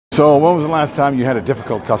So when was the last time you had a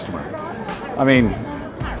difficult customer? I mean,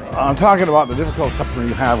 I'm talking about the difficult customer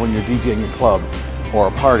you have when you're DJing a club or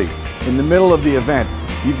a party. In the middle of the event,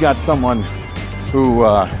 you've got someone who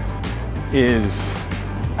is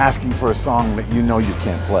asking for a song that you know you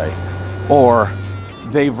can't play. Or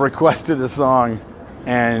they've requested a song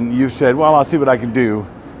and you've said, well, I'll see what I can do.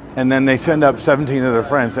 And then they send up 17 of their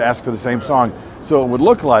friends to ask for the same song. So it would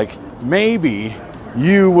look like maybe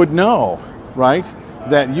you would know, right?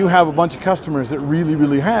 That you have a bunch of customers that really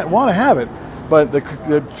want to have it, but the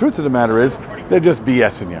truth of the matter is they're just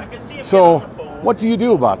BSing you. So what do you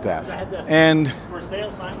do about that? And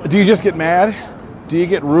do you just get mad? Do you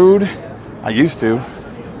get rude? I used to.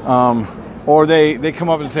 Or they come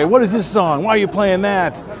up and say, what is this song? Why are you playing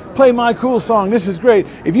that? Play my cool song, this is great.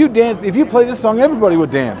 If you play this song, everybody would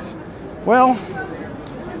dance. Well,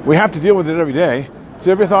 we have to deal with it every day. So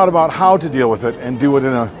have you ever thought about how to deal with it and do it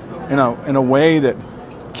in a way that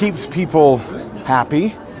keeps people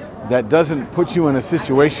happy, that doesn't put you in a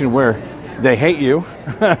situation where they hate you,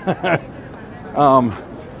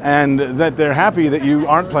 and that they're happy that you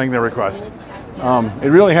aren't playing their request? It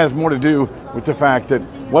really has more to do with the fact that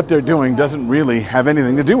what they're doing doesn't really have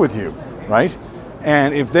anything to do with you, right?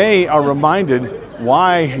 And if they are reminded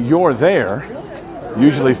why you're there,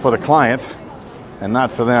 usually for the client and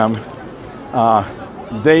not for them,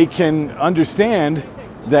 they can understand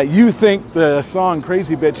that you think the song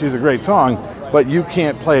Crazy Bitch is a great song, but you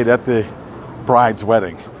can't play it at the bride's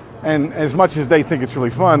wedding. And as much as they think it's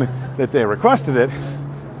really fun that they requested it,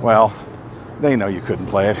 well, they know you couldn't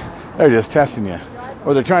play it. They're just testing you.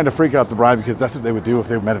 Or they're trying to freak out the bride because that's what they would do if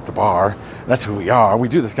they met at the bar. That's who we are. We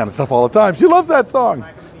do this kind of stuff all the time. She loves that song.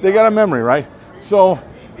 They got a memory, right? So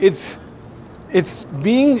it's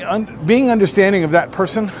being understanding of that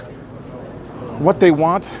person, what they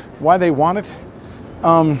want, why they want it,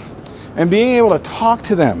 and being able to talk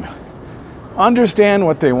to them, understand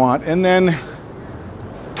what they want, and then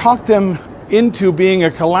talk them into being a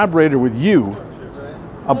collaborator with you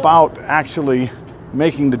about actually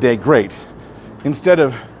making the day great, instead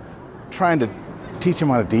of trying to teach them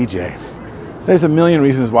how to DJ. There's a million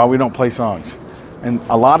reasons why we don't play songs. And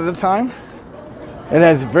a lot of the time, it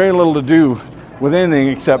has very little to do with anything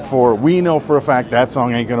except for we know for a fact that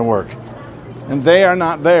song ain't gonna work. And they are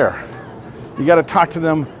not there. You gotta talk to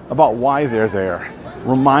them about why they're there.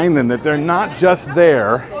 Remind them that they're not just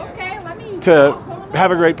there to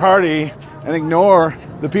have a great party and ignore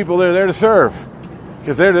the people they're there to serve.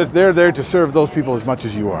 Because they're there to serve those people as much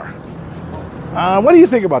as you are. What do you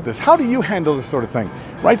think about this? How do you handle this sort of thing?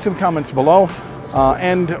 Write some comments below,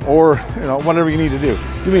 or whatever you need to do.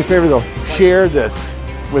 Do me a favor though, share this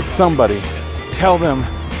with somebody. Tell them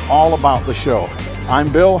all about the show.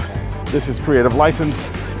 I'm Bill, this is Creative License,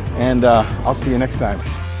 and I'll see you next time.